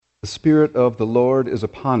The Spirit of the Lord is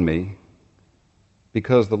upon me,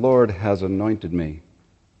 because the Lord has anointed me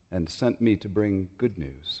and sent me to bring good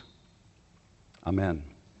news. Amen.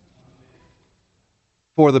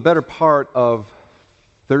 For the better part of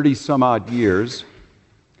 30-some-odd years,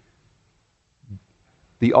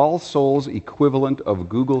 the All Souls equivalent of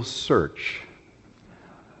Google search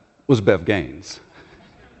was Bev Gaines.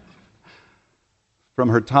 From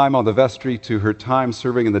her time on the vestry to her time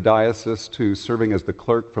serving in the diocese to serving as the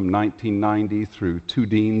clerk from 1990 through 2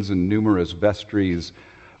 deans and numerous vestries,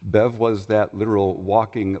 Bev was that literal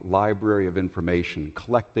walking library of information,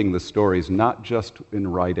 collecting the stories not just in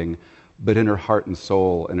writing, but in her heart and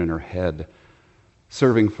soul and in her head,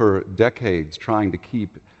 serving for decades trying to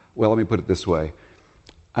keep, well, let me put it this way.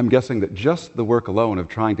 I'm guessing that just the work alone of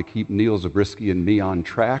trying to keep Neil Zabriskie and me on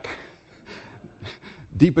track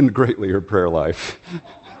deepened greatly her prayer life,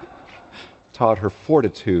 taught her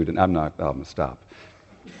fortitude, and I'm going to stop.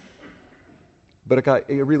 But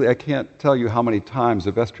I can't tell you how many times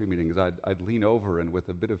at vestry meetings I'd lean over and with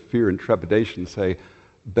a bit of fear and trepidation say,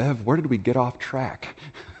 Bev, where did we get off track?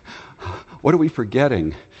 What are we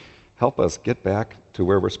forgetting? Help us get back to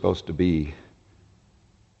where we're supposed to be.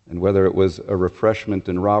 And whether it was a refreshment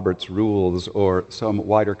in Robert's rules or some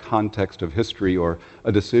wider context of history or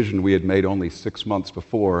a decision we had made only 6 months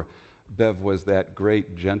before, Bev was that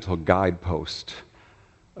great, gentle guidepost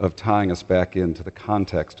of tying us back into the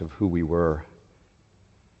context of who we were.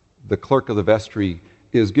 The clerk of the vestry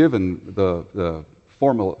is given the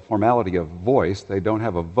formality of voice. They don't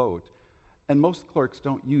have a vote. And most clerks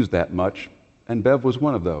don't use that much, and Bev was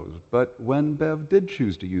one of those. But when Bev did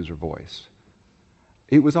choose to use her voice,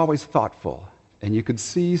 it was always thoughtful, and you could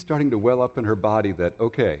see starting to well up in her body that,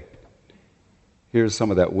 okay, here's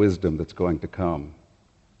some of that wisdom that's going to come.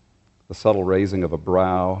 The subtle raising of a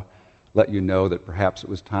brow let you know that perhaps it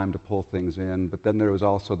was time to pull things in, but then there was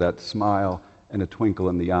also that smile and a twinkle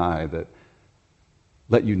in the eye that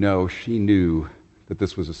let you know she knew that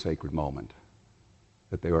this was a sacred moment,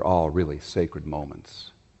 that they were all really sacred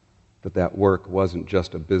moments, that work wasn't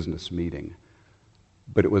just a business meeting,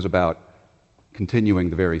 but it was about continuing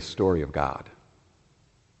the very story of God.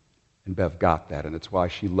 And Bev got that, and it's why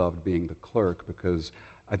she loved being the clerk, because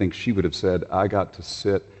I think she would have said, I got to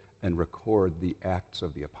sit and record the Acts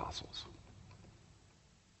of the Apostles.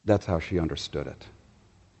 That's how she understood it.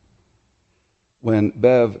 When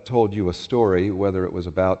Bev told you a story, whether it was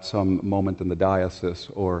about some moment in the diocese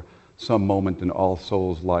or some moment in All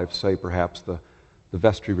Souls' life, say perhaps the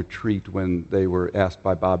vestry retreat when they were asked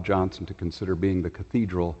by Bob Johnson to consider being the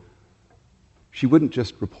cathedral, she wouldn't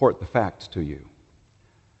just report the facts to you.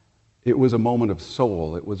 It was a moment of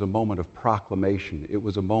soul. It was a moment of proclamation. It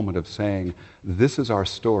was a moment of saying, this is our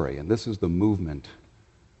story, and this is the movement.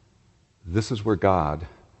 This is where God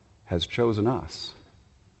has chosen us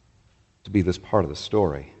to be this part of the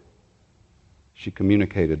story. She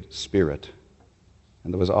communicated spirit,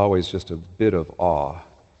 and there was always just a bit of awe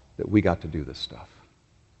that we got to do this stuff.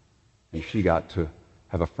 And she got to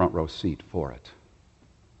have a front row seat for it.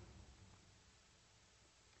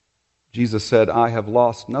 Jesus said, I have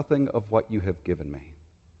lost nothing of what you have given me.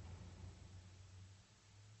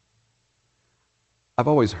 I've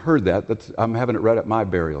always heard that. I'm having it read at my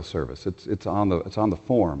burial service. It's on the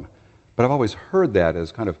form. But I've always heard that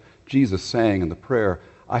as kind of Jesus saying in the prayer,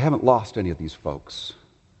 I haven't lost any of these folks.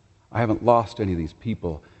 I haven't lost any of these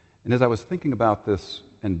people. And as I was thinking about this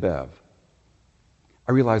and Bev,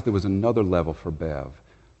 I realized there was another level for Bev,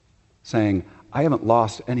 saying, I haven't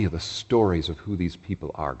lost any of the stories of who these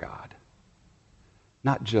people are, God.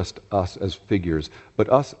 Not just us as figures, but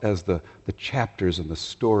us as the chapters and the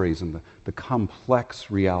stories and the complex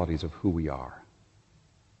realities of who we are.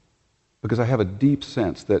 Because I have a deep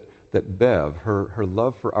sense that Bev, her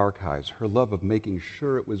love for archives, her love of making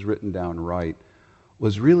sure it was written down right,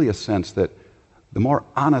 was really a sense that the more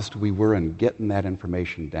honest we were in getting that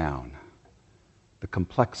information down, the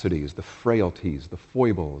complexities, the frailties, the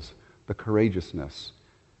foibles, the courageousness,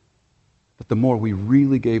 that the more we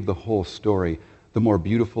really gave the whole story, the more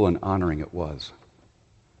beautiful and honoring it was.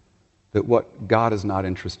 That what God is not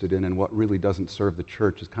interested in and what really doesn't serve the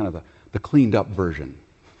church is kind of the cleaned up version.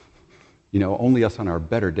 Only us on our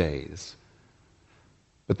better days.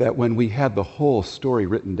 But that when we had the whole story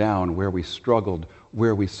written down, where we struggled,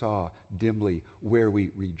 where we saw dimly, where we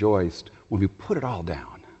rejoiced, when we put it all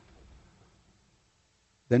down,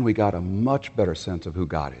 then we got a much better sense of who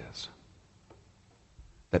God is.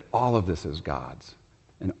 That all of this is God's.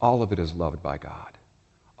 And all of it is loved by God.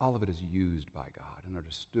 All of it is used by God and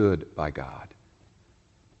understood by God.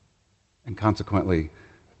 And consequently,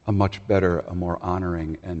 a much better, a more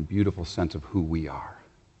honoring and beautiful sense of who we are.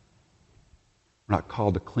 We're not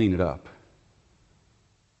called to clean it up.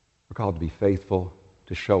 We're called to be faithful,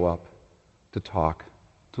 to show up, to talk,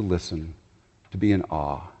 to listen, to be in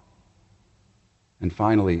awe. And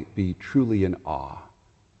finally, be truly in awe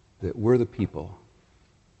that we're the people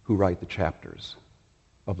who write the chapters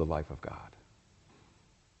of the life of God.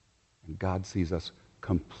 And God sees us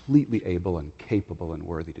completely able and capable and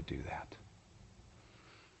worthy to do that.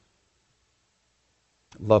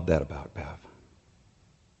 Love that about Bev.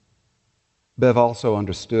 Bev also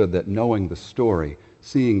understood that knowing the story,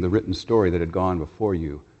 seeing the written story that had gone before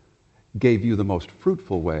you, gave you the most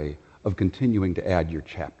fruitful way of continuing to add your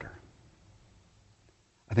chapter.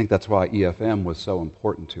 I think that's why EFM was so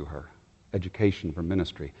important to her, education for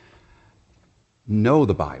ministry. Know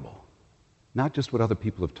the Bible, not just what other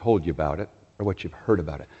people have told you about it or what you've heard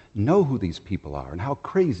about it. Know who these people are and how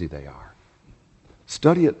crazy they are.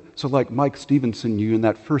 Study it so like Mike Stevenson, you in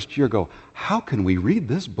that first year go, how can we read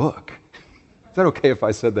this book? Is that okay if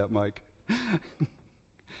I said that, Mike?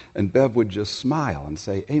 And Bev would just smile and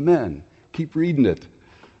say, amen, keep reading it.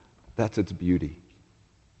 That's its beauty.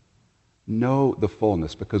 Know the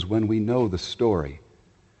fullness, because when we know the story,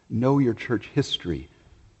 know your church history,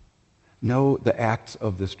 know the acts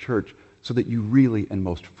of this church, so that you really and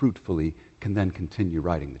most fruitfully can then continue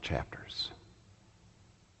writing the chapters.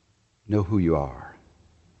 Know who you are.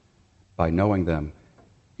 By knowing them,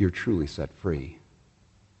 you're truly set free.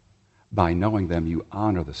 By knowing them, you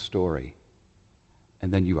honor the story,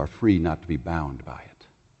 and then you are free not to be bound by it.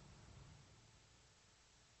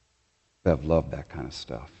 Bev loved that kind of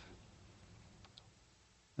stuff.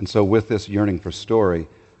 And so with this yearning for story,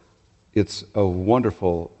 it's a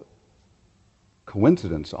wonderful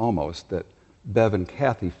coincidence almost that Bev and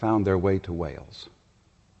Kathy found their way to Wales.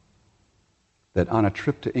 That on a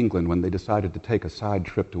trip to England, when they decided to take a side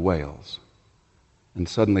trip to Wales, and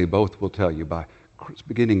suddenly both will tell you by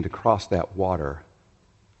beginning to cross that water,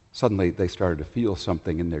 suddenly they started to feel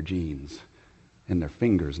something in their genes, in their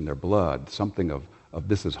fingers, in their blood, something of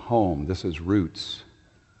this is home, this is roots.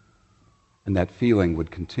 And that feeling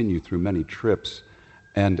would continue through many trips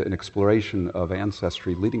and an exploration of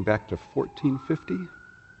ancestry leading back to 1450?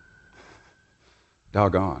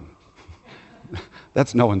 Doggone.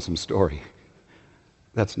 That's knowing some story.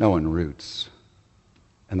 That's knowing roots.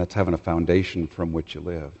 And that's having a foundation from which you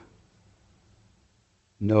live.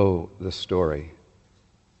 Know the story.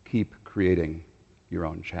 Keep creating your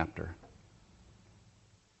own chapter.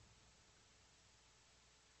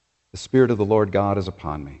 The Spirit of the Lord God is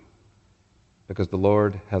upon me, because the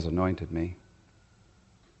Lord has anointed me.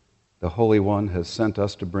 The Holy One has sent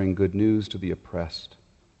us to bring good news to the oppressed,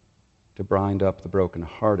 to bind up the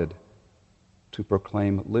brokenhearted, to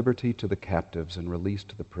proclaim liberty to the captives and release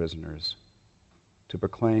to the prisoners, to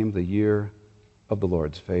proclaim the year of the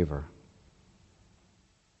Lord's favor.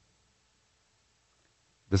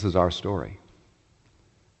 This is our story.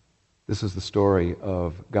 This is the story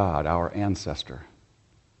of God, our ancestor.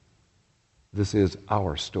 This is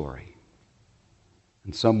our story.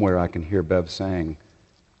 And somewhere I can hear Bev saying,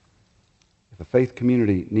 if a faith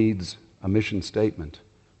community needs a mission statement,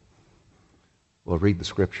 well, read the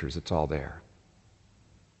scriptures. It's all there.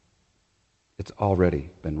 It's already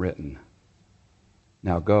been written.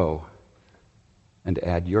 Now go and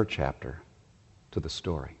add your chapter to the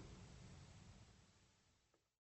story.